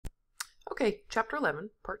Okay, Chapter 11,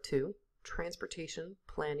 Part 2, Transportation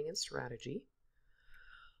Planning and Strategy.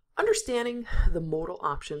 Understanding the modal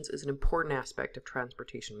options is an important aspect of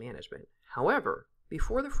transportation management. However,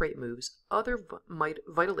 before the freight moves, other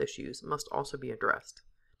vital issues must also be addressed.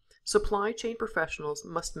 Supply chain professionals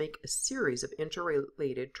must make a series of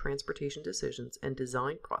interrelated transportation decisions and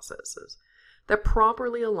design processes that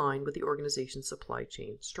properly align with the organization's supply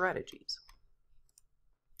chain strategies.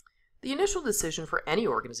 The initial decision for any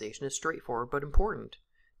organization is straightforward but important,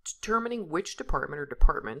 determining which department or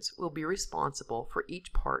departments will be responsible for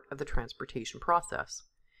each part of the transportation process.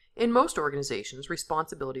 In most organizations,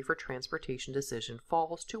 responsibility for transportation decision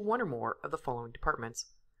falls to one or more of the following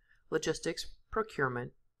departments: logistics,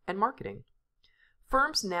 procurement, and marketing.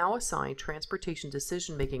 Firms now assign transportation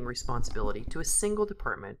decision-making responsibility to a single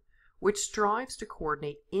department, which strives to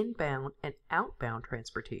coordinate inbound and outbound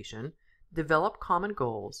transportation, develop common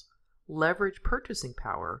goals, leverage purchasing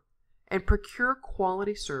power, and procure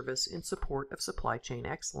quality service in support of supply chain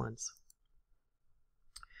excellence.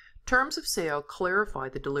 Terms of sale clarify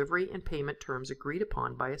the delivery and payment terms agreed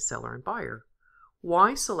upon by a seller and buyer.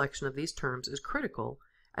 Wise selection of these terms is critical,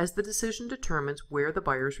 as the decision determines where the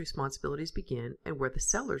buyer's responsibilities begin and where the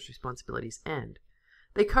seller's responsibilities end.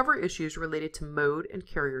 They cover issues related to mode and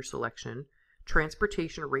carrier selection,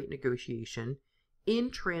 transportation rate negotiation,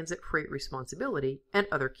 in-transit freight responsibility, and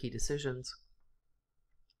other key decisions.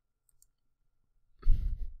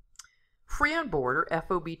 Free on board or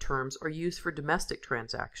FOB terms are used for domestic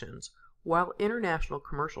transactions, while international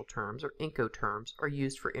commercial terms or INCO terms are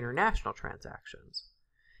used for international transactions.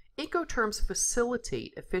 INCO terms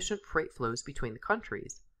facilitate efficient freight flows between the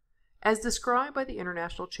countries. As described by the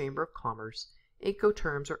International Chamber of Commerce, INCO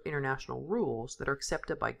terms are international rules that are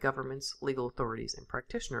accepted by governments, legal authorities, and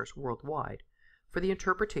practitioners worldwide for the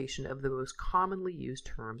interpretation of the most commonly used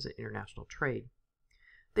terms in international trade.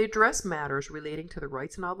 They address matters relating to the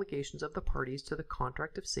rights and obligations of the parties to the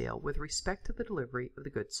contract of sale with respect to the delivery of the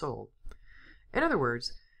goods sold. In other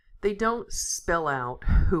words, they don't spell out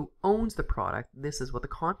who owns the product, this is what the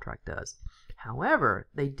contract does. However,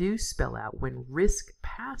 they do spell out when risk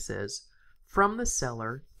passes from the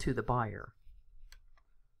seller to the buyer.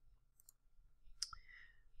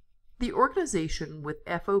 The organization with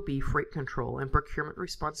FOB freight control and procurement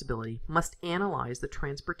responsibility must analyze the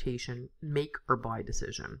transportation make or buy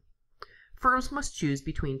decision. Firms must choose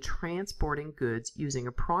between transporting goods using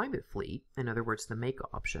a private fleet, in other words the make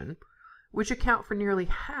option, which account for nearly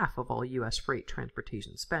half of all U.S. freight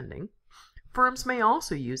transportation spending. Firms may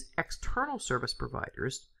also use external service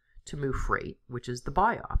providers to move freight, which is the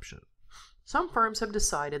buy option. Some firms have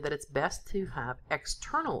decided that it's best to have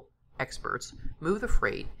external experts move the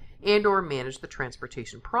freight and/or manage the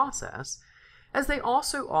transportation process, as they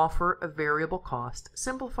also offer a variable cost,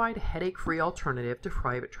 simplified, headache-free alternative to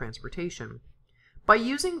private transportation. By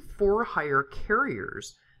using for-hire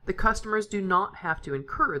carriers, the customers do not have to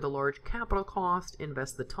incur the large capital cost,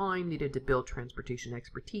 invest the time needed to build transportation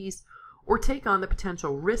expertise, or take on the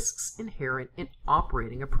potential risks inherent in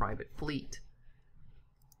operating a private fleet.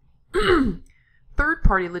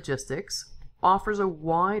 Third-party logistics offers a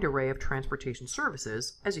wide array of transportation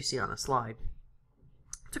services, as you see on the slide.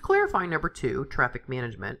 To clarify number 2, traffic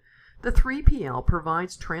management, the 3PL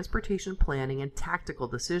provides transportation planning and tactical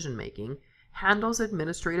decision-making, handles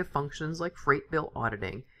administrative functions like freight bill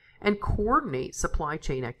auditing, and coordinates supply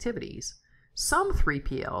chain activities. Some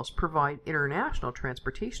 3PLs provide international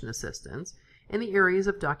transportation assistance in the areas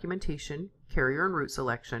of documentation, carrier and route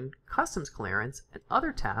selection, customs clearance, and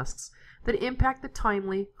other tasks that impact the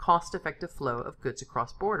timely, cost-effective flow of goods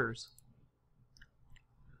across borders.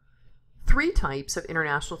 3 types of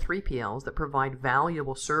international 3PLs that provide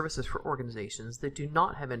valuable services for organizations that do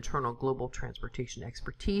not have internal global transportation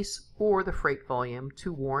expertise or the freight volume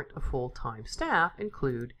to warrant a full-time staff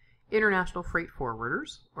include international freight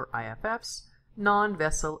forwarders, or IFFs,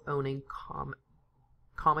 non-vessel owning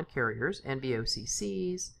common carriers,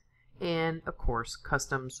 NVOCCs, and, of course,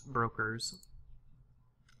 customs brokers.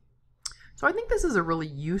 So I think this is a really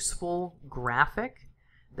useful graphic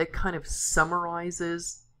that kind of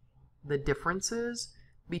summarizes the differences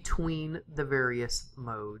between the various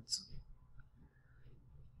modes.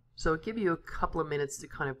 So I'll give you a couple of minutes to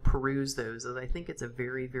kind of peruse those, as I think it's a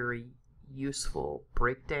very, very useful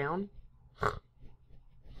breakdown.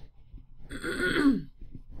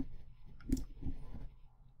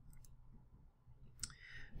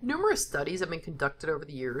 Numerous studies have been conducted over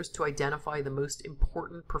the years to identify the most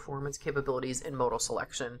important performance capabilities in modal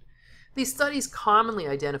selection. These studies commonly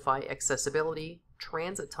identify accessibility,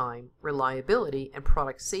 transit time, reliability, and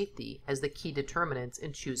product safety as the key determinants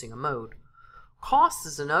in choosing a mode. Cost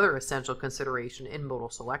is another essential consideration in modal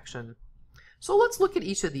selection. So let's look at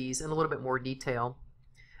each of these in a little bit more detail.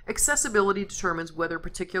 Accessibility determines whether a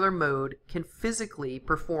particular mode can physically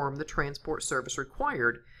perform the transport service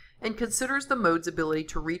required and considers the mode's ability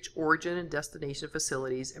to reach origin and destination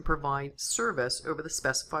facilities and provide service over the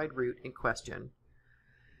specified route in question.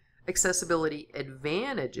 Accessibility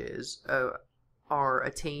advantages are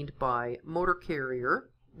attained by motor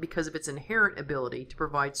carrier because of its inherent ability to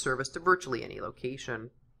provide service to virtually any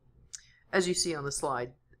location. As you see on the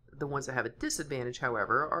slide, the ones that have a disadvantage,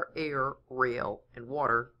 however, are air, rail, and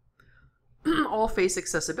water. All face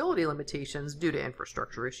accessibility limitations due to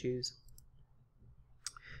infrastructure issues.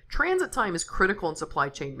 Transit time is critical in supply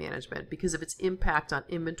chain management because of its impact on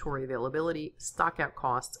inventory availability, stockout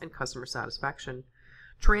costs, and customer satisfaction.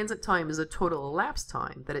 Transit time is the total elapsed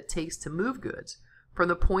time that it takes to move goods from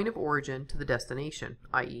the point of origin to the destination,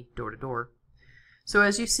 i.e. door to door. So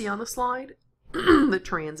as you see on the slide, the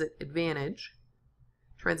transit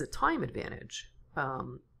time advantage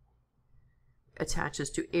attaches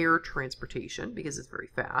to air transportation because it's very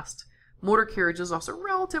fast. Motor carriage is also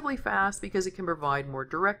relatively fast because it can provide more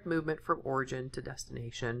direct movement from origin to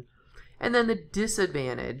destination. And then the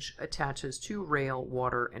disadvantage attaches to rail,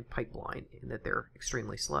 water, and pipeline in that they're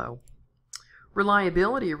extremely slow.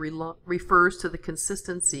 Reliability refers to the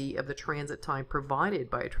consistency of the transit time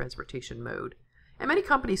provided by a transportation mode. And many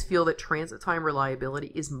companies feel that transit time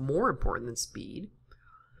reliability is more important than speed.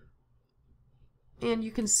 And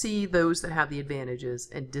you can see those that have the advantages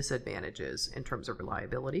and disadvantages in terms of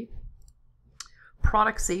reliability.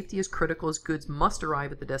 Product safety is critical as goods must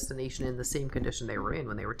arrive at the destination in the same condition they were in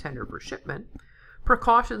when they were tendered for shipment.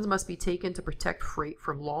 Precautions must be taken to protect freight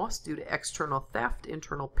from loss due to external theft,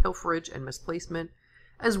 internal pilferage, and misplacement,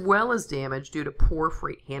 as well as damage due to poor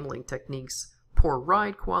freight handling techniques, poor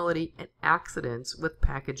ride quality, and accidents, with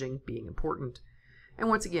packaging being important. And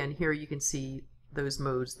once again, here you can see those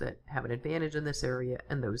modes that have an advantage in this area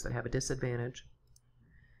and those that have a disadvantage.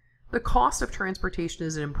 The cost of transportation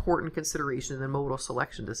is an important consideration in the modal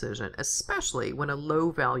selection decision, especially when a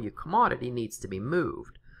low-value commodity needs to be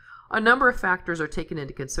moved. A number of factors are taken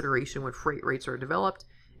into consideration when freight rates are developed,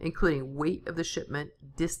 including weight of the shipment,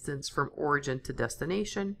 distance from origin to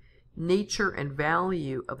destination, nature and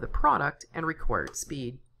value of the product, and required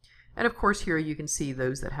speed. And of course here you can see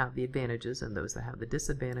those that have the advantages and those that have the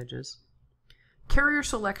disadvantages. Carrier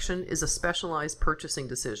selection is a specialized purchasing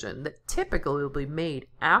decision that typically will be made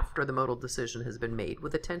after the modal decision has been made,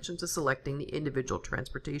 with attention to selecting the individual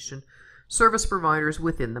transportation service providers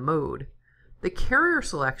within the mode. The carrier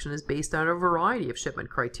selection is based on a variety of shipment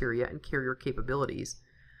criteria and carrier capabilities,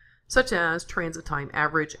 such as transit time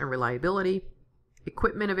average and reliability,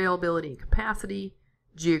 equipment availability and capacity,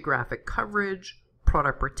 geographic coverage,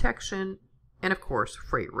 product protection, and of course,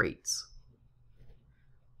 freight rates.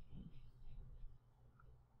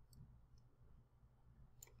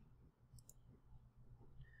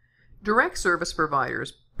 Direct service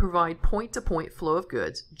providers provide point-to-point flow of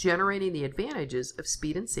goods, generating the advantages of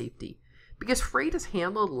speed and safety because freight is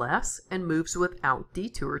handled less and moves without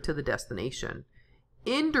detour to the destination.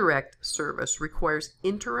 Indirect service requires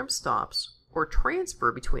interim stops or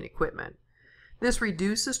transfer between equipment. This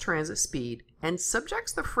reduces transit speed and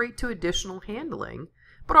subjects the freight to additional handling,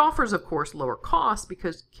 but offers, of course, lower costs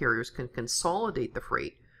because carriers can consolidate the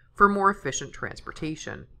freight for more efficient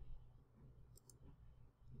transportation.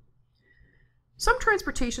 Some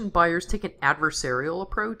transportation buyers take an adversarial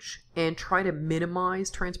approach and try to minimize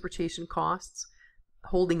transportation costs,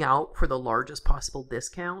 holding out for the largest possible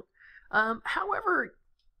discount. However,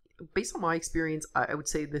 based on my experience, I would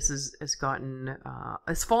say this has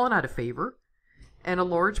fallen out of favor, and a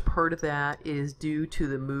large part of that is due to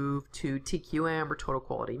the move to TQM, or Total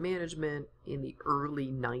Quality Management, in the early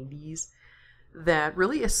 90s. That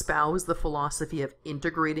really espouse the philosophy of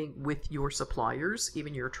integrating with your suppliers,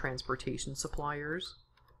 even your transportation suppliers.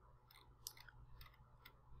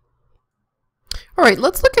 All right,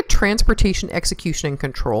 let's look at transportation execution and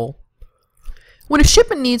control. When a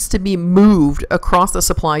shipment needs to be moved across the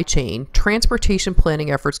supply chain, transportation planning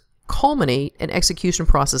efforts culminate and execution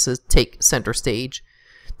processes take center stage.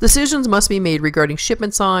 Decisions must be made regarding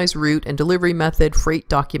shipment size, route, and delivery method. Freight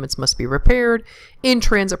documents must be repaired,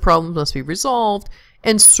 in-transit problems must be resolved,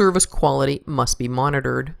 and service quality must be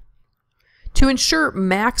monitored. To ensure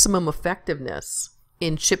maximum effectiveness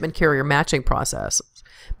in shipment carrier matching processes,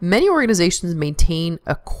 many organizations maintain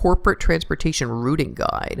a corporate transportation routing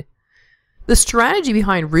guide. The strategy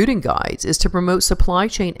behind routing guides is to promote supply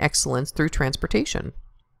chain excellence through transportation.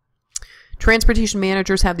 Transportation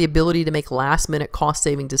managers have the ability to make last-minute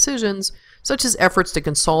cost-saving decisions such as efforts to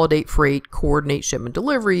consolidate freight, coordinate shipment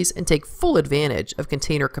deliveries, and take full advantage of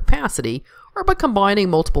container capacity, or by combining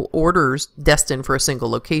multiple orders destined for a single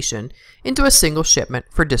location into a single shipment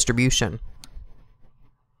for distribution.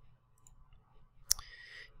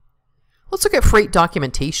 Let's look at freight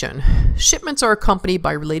documentation. Shipments are accompanied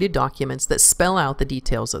by related documents that spell out the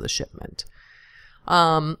details of the shipment.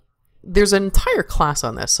 There's an entire class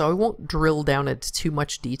on this, so I won't drill down into too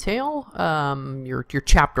much detail. Your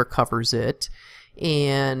chapter covers it,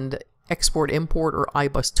 and Export-Import, or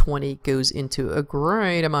IBUS20, goes into a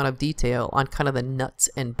great amount of detail on kind of the nuts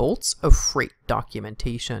and bolts of freight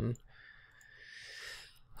documentation.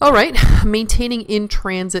 All right, maintaining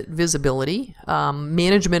in-transit visibility.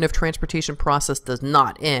 Management of transportation process does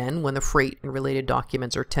not end when the freight and related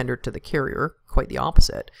documents are tendered to the carrier. Quite the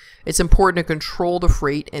opposite. It's important to control the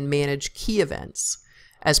freight and manage key events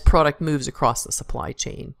as product moves across the supply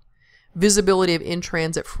chain. Visibility of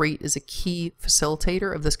in-transit freight is a key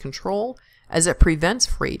facilitator of this control, as it prevents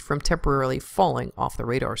freight from temporarily falling off the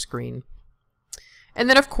radar screen. And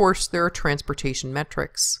then, of course, there are transportation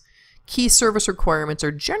metrics. Key service requirements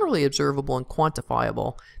are generally observable and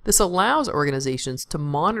quantifiable. This allows organizations to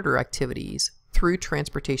monitor activities through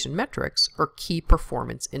transportation metrics, or key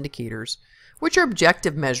performance indicators, which are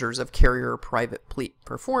objective measures of carrier or private fleet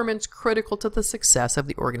performance critical to the success of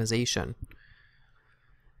the organization.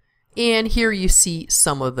 And here you see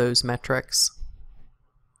some of those metrics.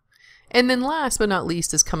 And then last but not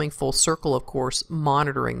least is coming full circle, of course,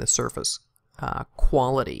 monitoring the service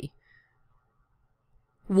quality.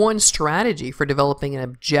 One strategy for developing an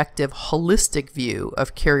objective, holistic view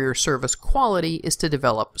of carrier service quality is to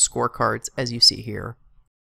develop scorecards, as you see here.